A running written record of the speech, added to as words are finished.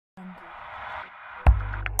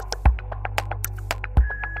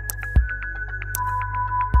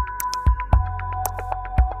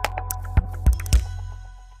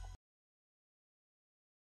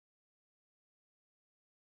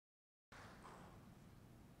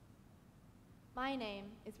My name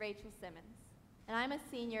is Rachel Simmons, and I'm a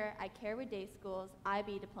senior at Carrollwood Day School's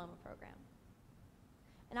IB Diploma program.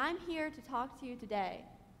 And I'm here to talk to you today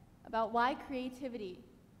about why creativity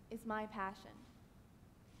is my passion.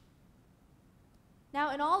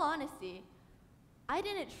 Now, in all honesty, I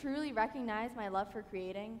didn't truly recognize my love for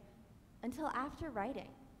creating until after writing.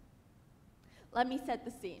 Let me set the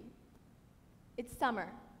scene. It's summer,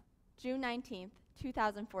 June 19th,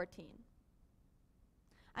 2014.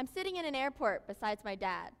 I'm sitting in an airport besides my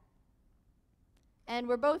dad, and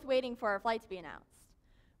we're both waiting for our flight to be announced.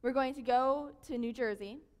 We're going to go to New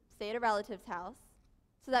Jersey, stay at a relative's house,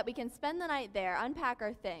 so that we can spend the night there, unpack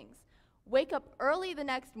our things, wake up early the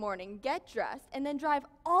next morning, get dressed, and then drive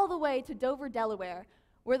all the way to Dover, Delaware,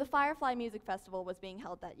 where the Firefly Music Festival was being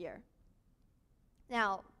held that year.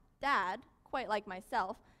 Now, Dad, quite like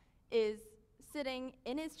myself, is sitting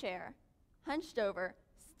in his chair, hunched over,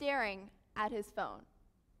 staring at his phone,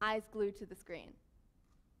 eyes glued to the screen.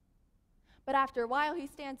 But after a while, he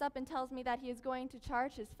stands up and tells me that he is going to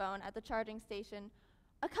charge his phone at the charging station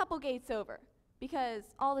a couple gates over, because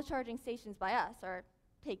all the charging stations by us are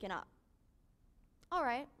taken up. All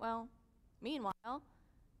right, well, meanwhile,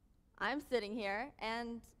 I'm sitting here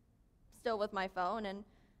and still with my phone, and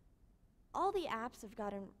all the apps have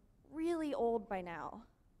gotten really old by now,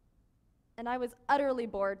 and I was utterly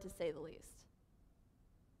bored, to say the least.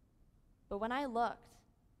 But when I looked,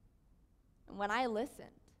 and when I listened,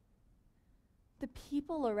 the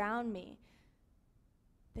people around me,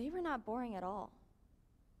 they were not boring at all.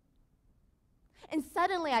 And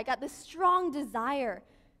suddenly I got this strong desire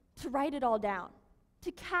to write it all down,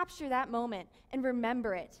 to capture that moment and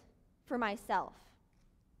remember it for myself.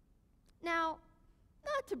 Now,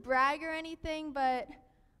 not to brag or anything, but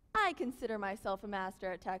I consider myself a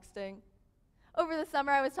master at texting. Over the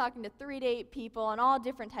summer, I was talking to 3 to 8 people on all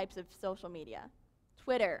different types of social media: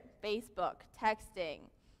 Twitter, Facebook, texting,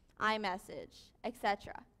 iMessage,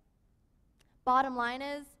 etc. Bottom line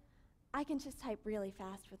is, I can just type really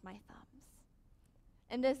fast with my thumbs.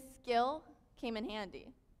 And this skill came in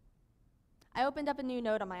handy. I opened up a new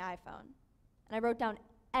note on my iPhone, and I wrote down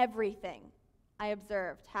everything I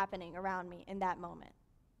observed happening around me in that moment.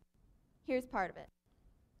 Here's part of it.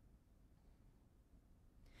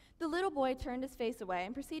 The little boy turned his face away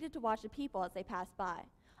and proceeded to watch the people as they passed by.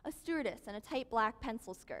 A stewardess in a tight black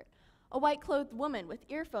pencil skirt, a white-clothed woman with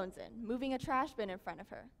earphones in, moving a trash bin in front of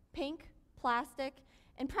her, pink, plastic,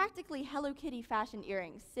 and practically Hello Kitty fashioned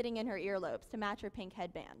earrings sitting in her earlobes to match her pink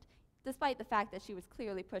headband, despite the fact that she was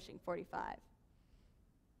clearly pushing 45.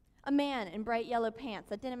 A man in bright yellow pants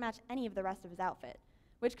that didn't match any of the rest of his outfit,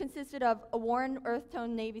 which consisted of a worn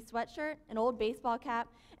earth-tone navy sweatshirt, an old baseball cap,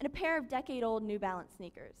 and a pair of decade-old New Balance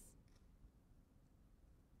sneakers.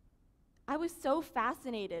 I was so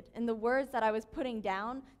fascinated in the words that I was putting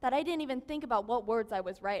down that I didn't even think about what words I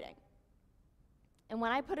was writing. And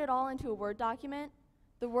when I put it all into a Word document,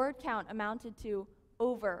 the word count amounted to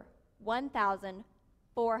over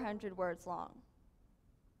 1,400 words long.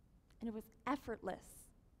 And it was effortless.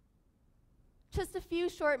 Just a few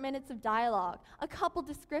short minutes of dialogue, a couple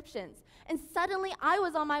descriptions, and suddenly I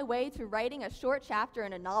was on my way to writing a short chapter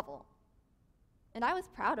in a novel. And I was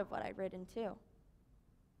proud of what I'd written too.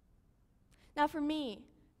 Now for me,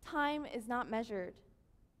 time is not measured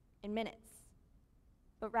in minutes,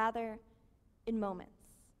 but rather in moments.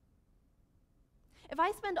 If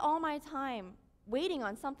I spend all my time waiting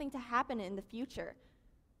on something to happen in the future,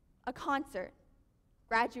 a concert,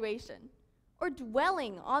 graduation, or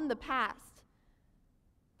dwelling on the past,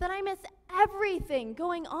 then I miss everything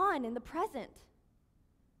going on in the present.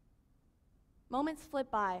 Moments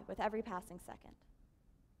flip by with every passing second.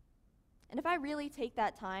 And if I really take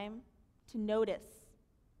that time to notice,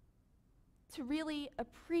 to really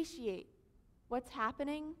appreciate what's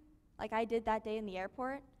happening, like I did that day in the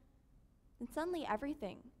airport, then suddenly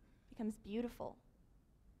everything becomes beautiful,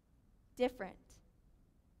 different,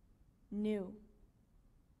 new.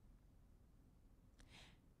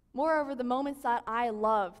 Moreover, the moments that I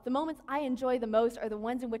love, the moments I enjoy the most, are the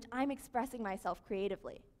ones in which I'm expressing myself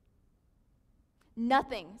creatively.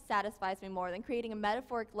 Nothing satisfies me more than creating a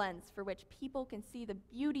metaphoric lens for which people can see the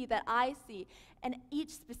beauty that I see in each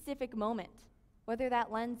specific moment, whether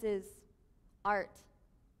that lens is art,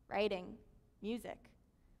 writing, music.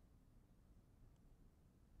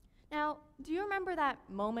 Now, do you remember that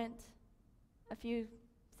moment a few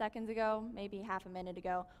seconds ago, maybe half a minute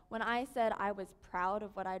ago, when I said I was proud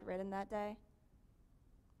of what I'd written that day?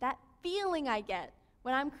 That feeling I get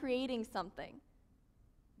when I'm creating something,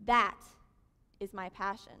 that is my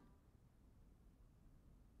passion.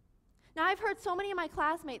 Now, I've heard so many of my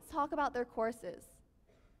classmates talk about their courses,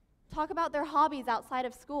 talk about their hobbies outside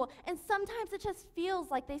of school, and sometimes it just feels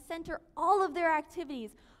like they center all of their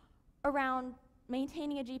activities around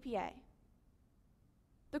maintaining a GPA,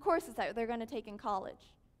 the courses that they're going to take in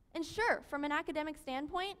college. And sure, from an academic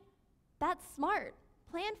standpoint, that's smart.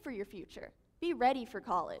 Plan for your future. Be ready for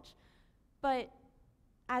college. But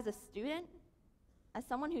as a student, as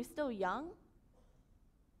someone who's still young,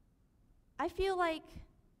 I feel like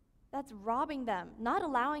that's robbing them, not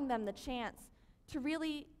allowing them the chance to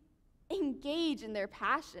really engage in their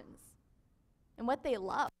passions and what they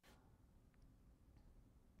love.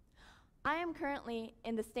 I am currently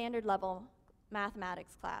in the standard level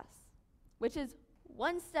mathematics class, which is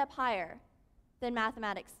one step higher than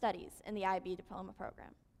mathematics studies in the IB diploma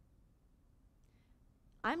program.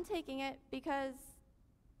 I'm taking it because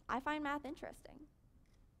I find math interesting.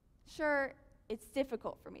 Sure, it's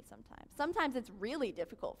difficult for me sometimes. Sometimes it's really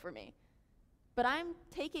difficult for me. But I'm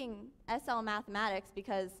taking SL mathematics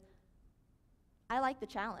because I like the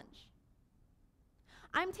challenge.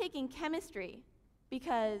 I'm taking chemistry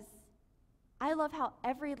because I love how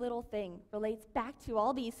every little thing relates back to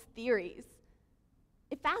all these theories.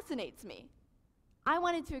 It fascinates me. I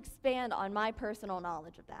wanted to expand on my personal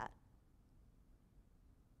knowledge of that.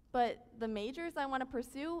 But the majors I want to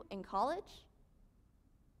pursue in college: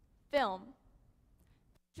 film,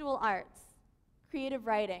 visual arts, creative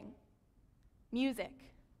writing, music,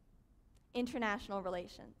 international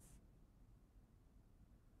relations.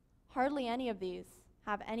 Hardly any of these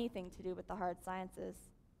have anything to do with the hard sciences,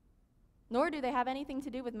 nor do they have anything to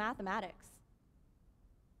do with mathematics.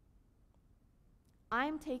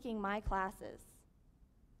 I'm taking my classes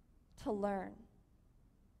to learn.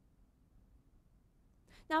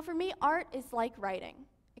 Now, for me, art is like writing.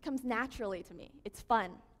 It comes naturally to me. It's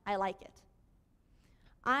fun. I like it.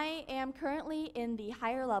 I am currently in the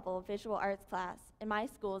higher level visual arts class in my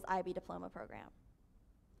school's IB diploma program.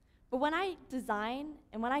 But when I design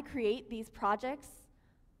and when I create these projects,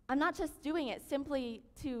 I'm not just doing it simply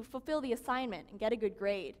to fulfill the assignment and get a good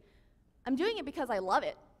grade. I'm doing it because I love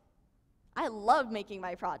it. I love making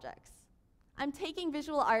my projects. I'm taking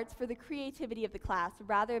visual arts for the creativity of the class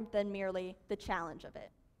rather than merely the challenge of it.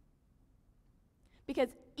 Because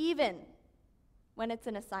even when it's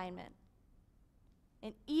an assignment,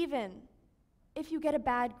 and even if you get a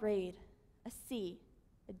bad grade, a C,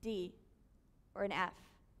 a D, or an F,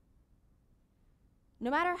 no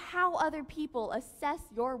matter how other people assess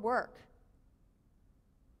your work,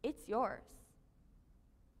 it's yours.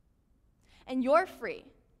 And you're free,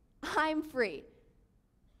 I'm free,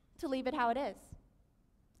 to leave it how it is,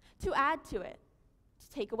 to add to it, to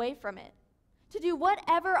take away from it, to do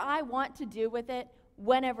whatever I want to do with it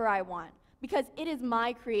whenever I want, because it is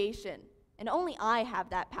my creation, and only I have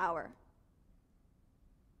that power.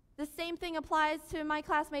 The same thing applies to my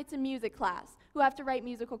classmates in music class who have to write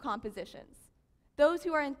musical compositions, those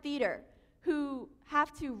who are in theater who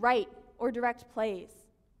have to write or direct plays.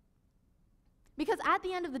 Because at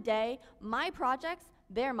the end of the day, my projects,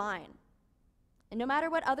 they're mine. And no matter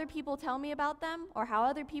what other people tell me about them or how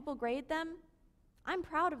other people grade them, I'm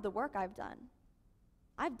proud of the work I've done.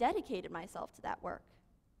 I've dedicated myself to that work.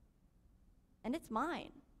 And it's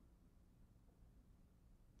mine.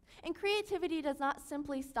 And creativity does not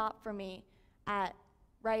simply stop for me at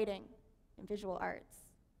writing and visual arts.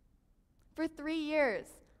 For 3 years,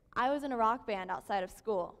 I was in a rock band outside of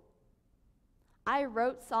school. I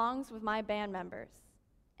wrote songs with my band members,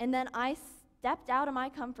 and then I stepped out of my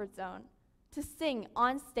comfort zone to sing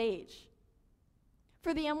on stage.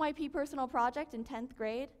 For the NYP personal project in 10th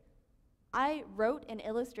grade, I wrote and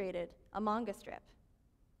illustrated a manga strip.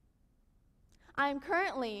 I am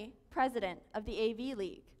currently president of the AV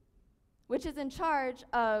League, which is in charge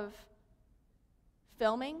of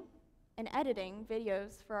filming and editing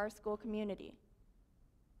videos for our school community.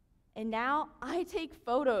 And now I take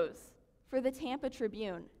photos for the Tampa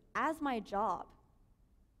Tribune as my job.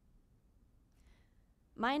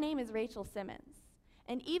 My name is Rachel Simmons,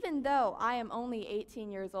 and even though I am only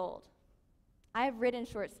 18 years old, I have written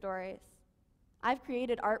short stories, I've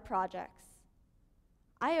created art projects,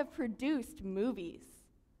 I have produced movies,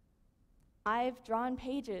 I've drawn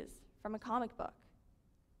pages from a comic book,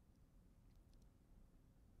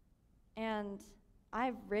 and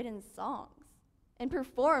I've written songs and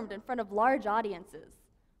performed in front of large audiences.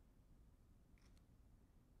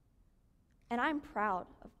 And I'm proud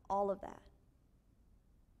of all of that.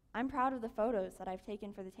 I'm proud of the photos that I've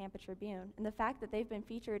taken for the Tampa Tribune and the fact that they've been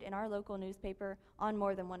featured in our local newspaper on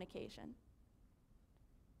more than one occasion.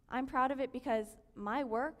 I'm proud of it because my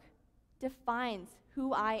work defines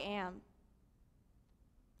who I am.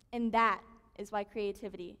 And that is why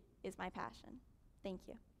creativity is my passion. Thank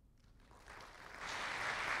you.